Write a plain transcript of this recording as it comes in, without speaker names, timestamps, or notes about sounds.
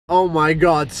Oh my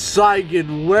god,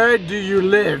 Saigon, where do you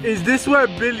live? Is this where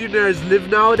billionaires live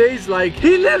nowadays? Like,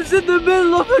 he lives in the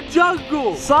middle of a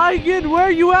jungle. Saigon, where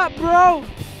you at, bro?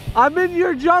 I'm in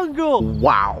your jungle.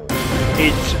 Wow,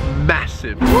 it's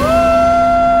massive. Woo!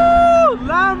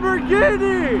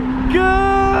 Lamborghini!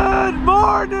 Good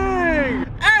morning!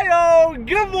 Heyo!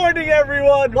 Good morning,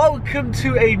 everyone! Welcome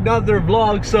to another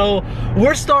vlog. So,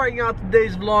 we're starting out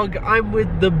today's vlog. I'm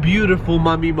with the beautiful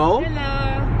Mummy Mo. Hello!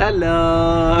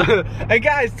 Hello! Hey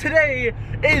guys, today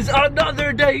is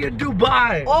another day in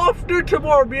Dubai. After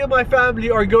tomorrow, me and my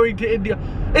family are going to India.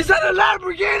 Is that a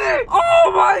Lamborghini?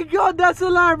 Oh my god, that's a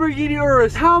Lamborghini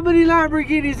Urus. How many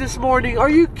Lamborghinis this morning? Are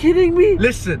you kidding me?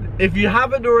 Listen, if you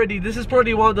haven't already, this is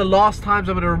probably one of the last times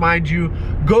I'm gonna remind you,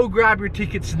 go grab your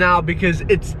tickets now because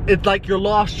it's like your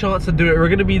last chance to do it. We're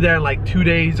gonna be there in like 2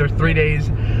 days or 3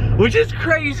 days, which is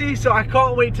crazy. So I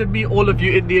can't wait to meet all of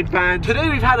you Indian fans. Today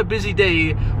we've had a busy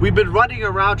day. We've been running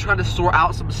around trying to sort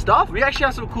out some stuff. We actually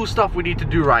have some cool stuff we need to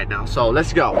do right now. So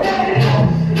let's go.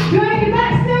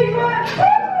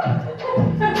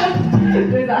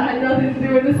 Dude, that had nothing to do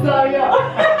with the song, yo.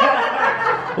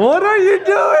 What are you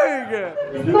doing?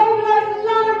 Mobilize the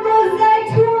ladder, rose,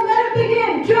 tour, let it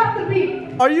begin. Drop the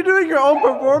beat. Are you doing your own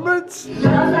performance?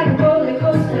 Sounds like a roller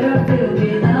coaster, filled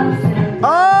with upset.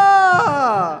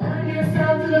 Ah! Love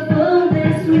yourself to the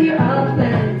fullness when you're up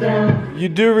and down. You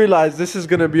do realize this is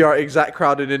gonna be our exact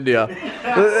crowd in India.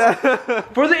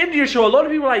 For the India show, a lot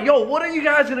of people are like, yo, what are you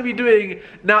guys gonna be doing?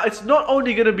 Now, it's not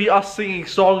only gonna be us singing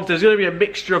songs, there's gonna be a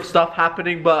mixture of stuff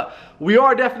happening, but we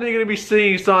are definitely gonna be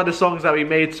singing some of the songs that we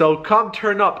made, so come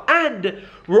turn up. And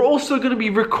we're also gonna be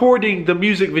recording the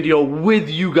music video with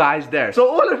you guys there. So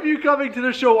all of you coming to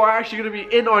the show are actually gonna be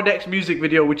in our next music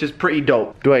video, which is pretty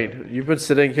dope. Dwayne, you've been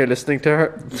sitting here listening to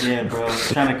her? Yeah, bro.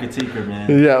 Trying to critique her, man.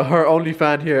 Yeah, her only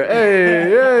fan here. Hey,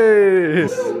 hey.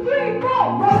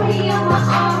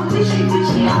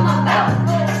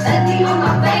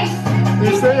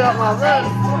 You say on my face.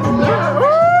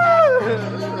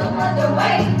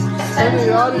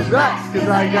 Sending all these racks, cause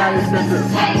I got it sent to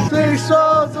 6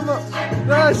 songs,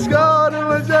 let's go to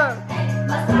my job.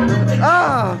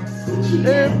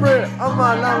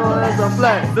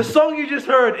 The song you just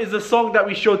heard is the song that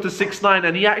we showed to 6ix9ine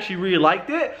and he actually really liked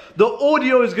it. The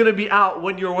audio is gonna be out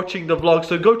when you're watching the vlog,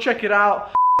 so go check it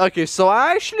out. Okay, so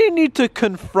I actually need to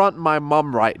confront my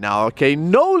mom right now, okay?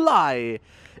 No lie.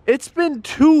 It's been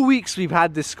 2 weeks we've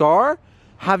had this car.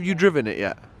 Have you driven it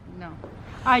yet? No.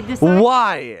 I decided.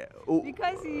 Why?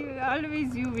 Because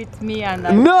you with me and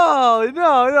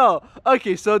No.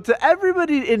 Okay, so to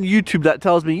everybody in YouTube that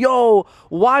tells me, yo,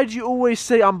 why do you always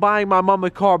say I'm buying my mom a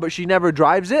car but she never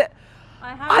drives it?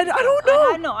 I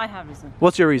don't know. I have reason.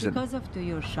 What's your reason? Because of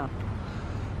your shop.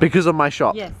 Because of my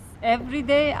shop? Yes. Every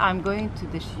day I'm going to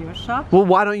your shop. Well,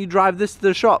 why don't you drive this to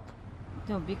the shop?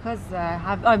 No, because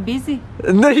I'm busy.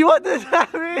 No, what does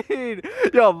that mean?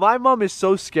 Yo, my mom is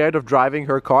so scared of driving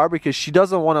her car because she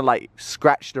doesn't want to like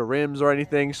scratch the rims or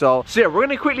anything. So yeah, we're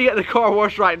gonna quickly get the car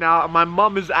washed right now. My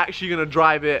mom is actually gonna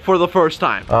drive it for the first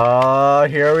time.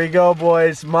 Here we go,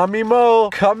 boys. Mommy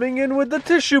Mo coming in with the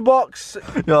tissue box.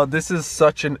 Yo, this is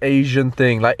such an Asian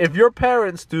thing. Like, if your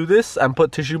parents do this and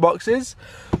put tissue boxes,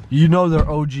 you know they're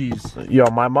OGs. Yo,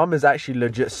 my mom is actually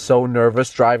legit so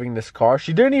nervous driving this car.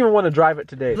 She didn't even want to drive it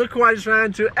today. Look who I just ran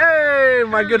into. Hey,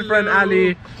 my good friend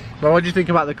Ali. But what do you think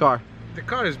about the car? The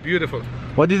car is beautiful.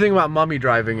 What do you think about mommy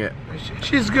driving it?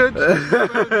 She's good. She's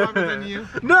better than you.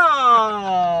 No.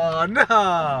 I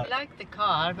like the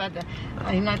car, but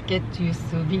I not get used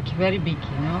to very big,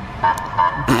 you know.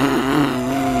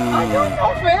 I don't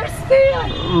know, first day.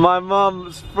 My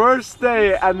mom's first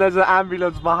day and there's an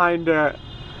ambulance behind her.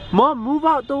 Mom, move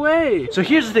out the way. So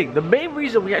here's the thing. The main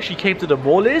reason we actually came to the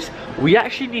mall is we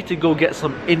actually need to go get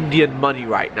some Indian money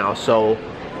right now. So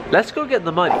let's go get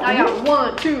the money. I got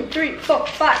 1, 2, 3, 4, 5,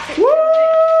 6, 7,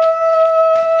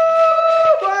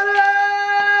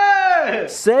 8.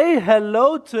 Say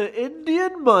hello to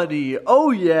Indian money.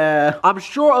 Oh yeah. I'm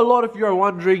sure a lot of you are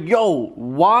wondering, yo,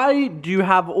 why do you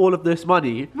have all of this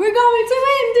money? We're going to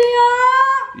India!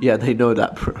 Yeah, they know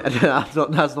that, bro.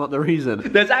 That's not the reason.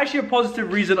 There's actually a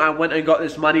positive reason I went and got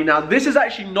this money. Now, this is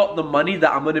actually not the money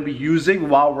that I'm going to be using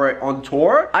while we're on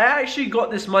tour. I actually got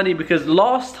this money because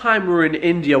last time we were in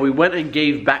India, we went and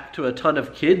gave back to a ton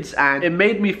of kids, and it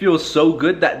made me feel so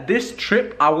good that this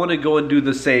trip, I want to go and do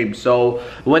the same. So,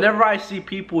 whenever I see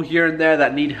people here and there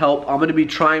that need help, I'm going to be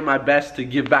trying my best to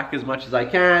give back as much as I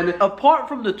can. Apart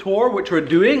from the tour, which we're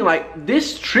doing, like,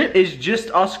 this trip is just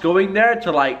us going there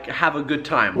to, like, have a good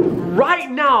time.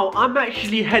 right now, I'm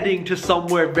actually heading to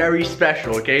somewhere very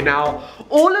special, okay? Now,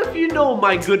 all of you know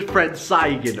my good friend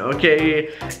Saigon, okay?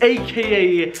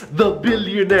 AKA the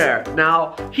Billionaire.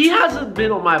 Now, he hasn't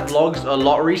been on my vlogs a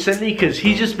lot recently because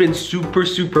he's just been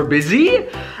super busy.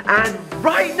 And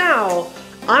right now,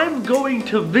 I'm going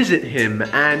to visit him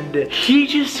and he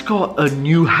just got a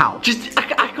new house.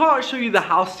 I can't show you the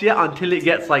house yet until it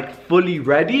gets like fully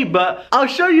ready, but I'll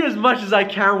show you as much as I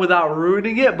can without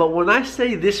ruining it. But when I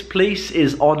say this place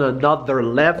is on another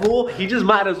level, he just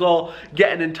might as well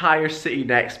get an entire city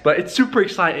next. But it's super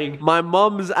exciting. My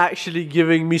mom's actually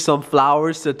giving me some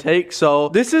flowers to take, so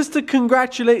this is to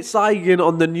congratulate Saigon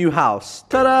on the new house.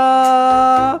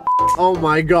 Ta-da! Oh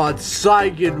my god,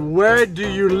 Saigon, where do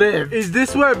you live? Is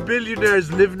this where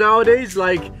billionaires live nowadays?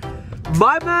 Like,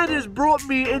 my man has brought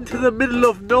me into the middle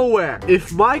of nowhere.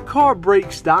 If my car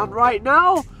breaks down right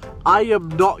now, I am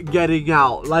not getting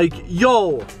out. Like,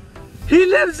 yo, he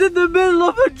lives in the middle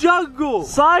of a jungle.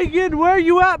 Saigon, where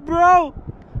you at, bro?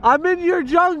 I'm in your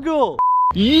jungle.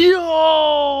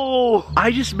 Yo!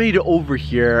 I just made it over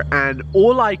here and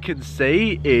all I can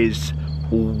say is,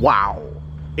 wow.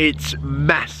 It's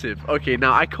massive. Okay,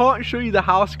 now I can't show you the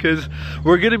house because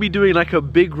we're gonna be doing like a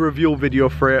big reveal video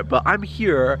for it, but I'm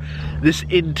here. This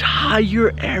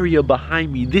entire area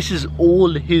behind me, this is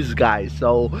all his, guys.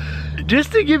 So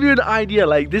just to give you an idea,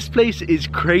 like, this place is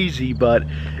crazy, but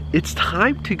it's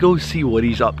time to go see what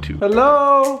he's up to.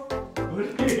 Hello.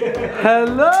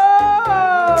 Hello.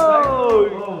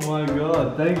 Oh my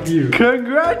god, thank you.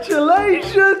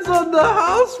 Congratulations on the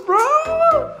house,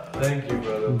 bro. Thank you,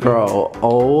 brother. Bro,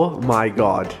 oh my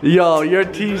god. Yo, you're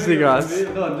teasing us.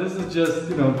 No, this is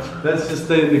just, you know, let's just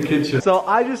stay in the kitchen. So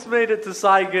I just made it to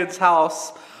Saigon's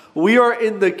house. We are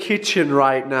in the kitchen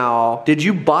right now. Did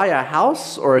you buy a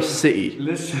house or a city?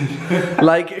 Listen.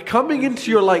 Like, coming into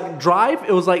your like drive,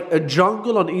 it was like a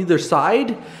jungle on either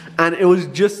side. And it was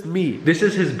just me. This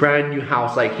is his brand new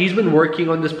house. Like, he's been working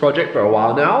on this project for a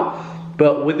while now.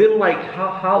 But within like,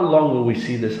 how long will we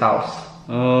see this house?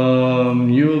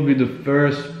 You will be the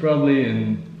first probably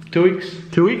in 2 weeks.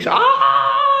 2 weeks? Ah!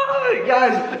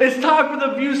 Guys, it's time for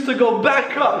the views to go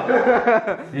back up.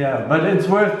 Yeah, but it's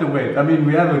worth the wait. I mean,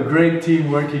 we have a great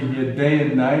team working here day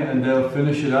and night, and they'll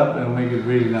finish it up and make it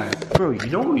really nice. Bro, you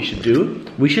know what we should do?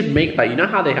 We should make like, you know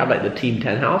how they have like the Team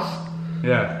 10 house?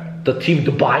 Yeah. The Team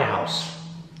Dubai house.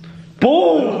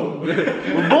 Boom! Boom!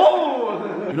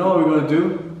 You know what we're gonna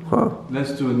do? Huh?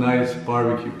 Let's do a nice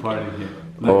barbecue party here.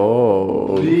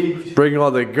 Oh, bring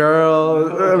all the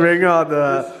girls, bring all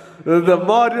the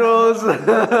models.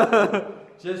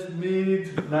 Just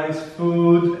meat, nice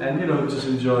food, and you know, just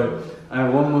enjoy it. I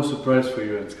have one more surprise for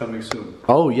you, it's coming soon.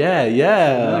 Oh yeah,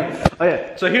 yeah. Nice. Oh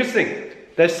yeah, so here's the thing.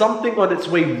 There's something on its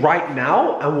way right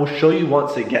now, and we'll show you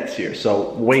once it gets here.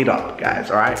 So wait up, guys,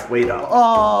 alright? Wait up.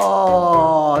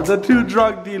 Oh, the two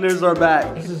drug dealers are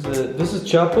back. This is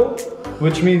Chapo,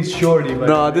 which means shorty.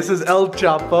 No, this is El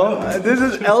Chapo. This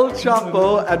is El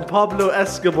Chapo and Pablo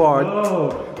Escobar.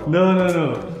 Oh,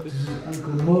 no. This is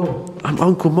Uncle Mo. I'm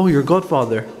Uncle Mo, your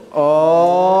godfather.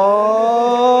 Oh.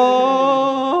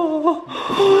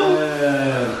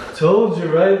 Yeah, told you,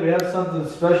 right? We have something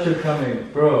special coming.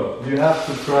 Bro, you have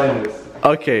to try this.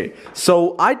 Okay,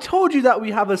 so I told you that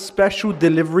we have a special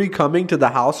delivery coming to the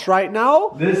house right now.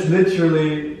 This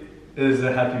literally is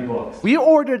a happy box. We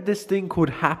ordered this thing called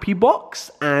Happy Box,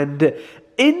 and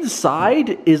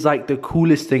inside is like the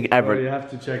coolest thing ever. Oh, you have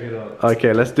to check it out.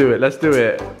 Okay, let's do it. Let's do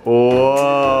it.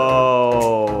 Whoa.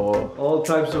 All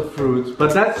types of fruits,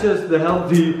 but that's just the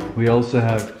healthy. We also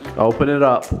have. Open it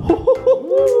up.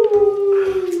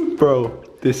 Bro,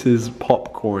 this is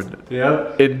popcorn.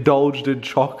 Yeah. Indulged in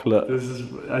chocolate. This is.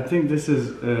 I think this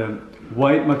is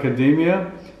white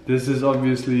macadamia. This is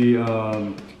obviously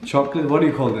chocolate. What do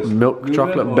you call this? Milk Reuben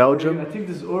chocolate, Belgium. Oreo? I think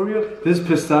this is Oreo. This is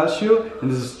pistachio, and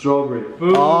this is strawberry.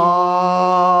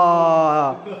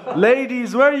 Oh,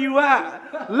 ladies, where you at?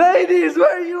 Ladies,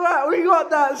 where you at? We got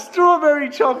that strawberry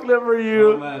chocolate for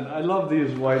you. Oh man, I love these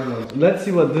white ones. Let's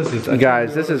see what this is.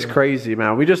 Guys, this is crazy,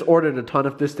 man. We just ordered a ton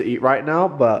of this to eat right now,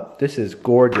 but this is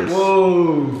gorgeous.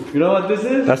 Whoa! You know what this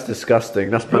is? That's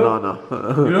disgusting. That's banana.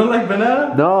 You don't like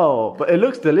banana? No, but it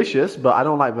looks delicious, but I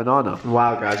don't like banana.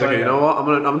 Wow, guys. Okay, you know what? I'm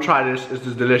gonna try this. This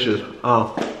is delicious.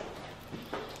 Oh.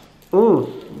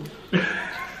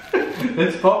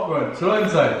 It's popcorn. Throw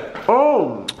inside.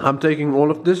 Oh! I'm taking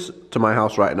all of this to my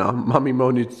house right now. Mommy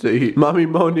Mo needs to eat. Mommy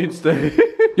Mo needs to eat.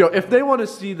 Yo, if they want to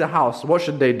see the house, what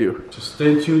should they do? Just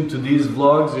stay tuned to these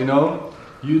vlogs, you know.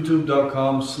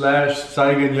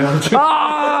 YouTube.com/SaigonYalcin.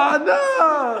 Ah,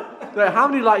 no! Wait, how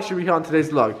many likes should we get on today's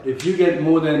vlog? If you get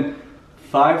more than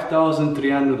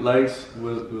 5,300 likes,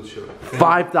 we'll show it.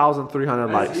 5,300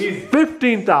 likes. Easy.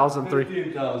 15,300.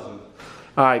 15,000.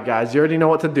 Alright guys, you already know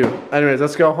what to do. Anyways,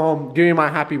 let's go home. Give me my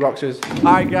happy boxes.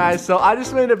 Alright guys, so I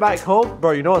just made it back home.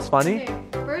 Bro, you know what's funny? Okay,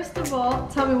 first of all,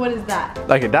 tell me what is that?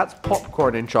 Okay, that's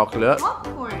popcorn and chocolate.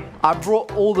 Popcorn. I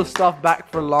brought all the stuff back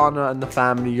for Lana and the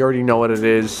family. You already know what it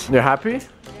is. You're happy?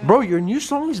 Bro, your new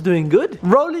song is doing good.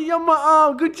 Rollie on my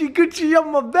arm, Gucci Gucci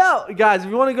on my belt. Guys,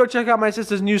 if you want to go check out my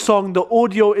sister's new song, the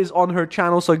audio is on her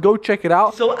channel, so go check it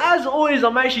out. So as always,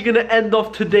 I'm actually going to end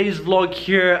off today's vlog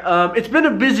here. It's been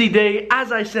a busy day.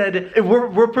 As I said,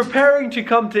 we're preparing to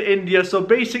come to India. So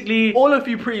basically, all of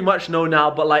you pretty much know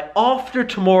now, but like after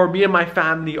tomorrow, me and my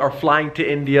family are flying to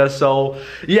India. So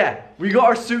yeah. We got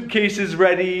our suitcases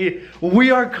ready.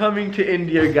 We are coming to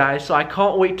India, guys. So I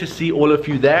can't wait to see all of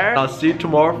you there. I'll see you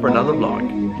tomorrow for another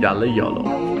vlog. Yalla yolo.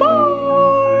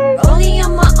 Bye. Rollie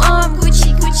on my arm,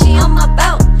 Gucci Gucci on my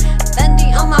belt,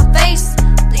 Fendi on my face.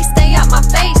 Please stay out my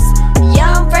face.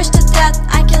 Yeah, I'm fresh to death.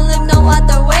 I can live no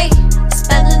other way.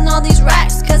 Spending all these racks.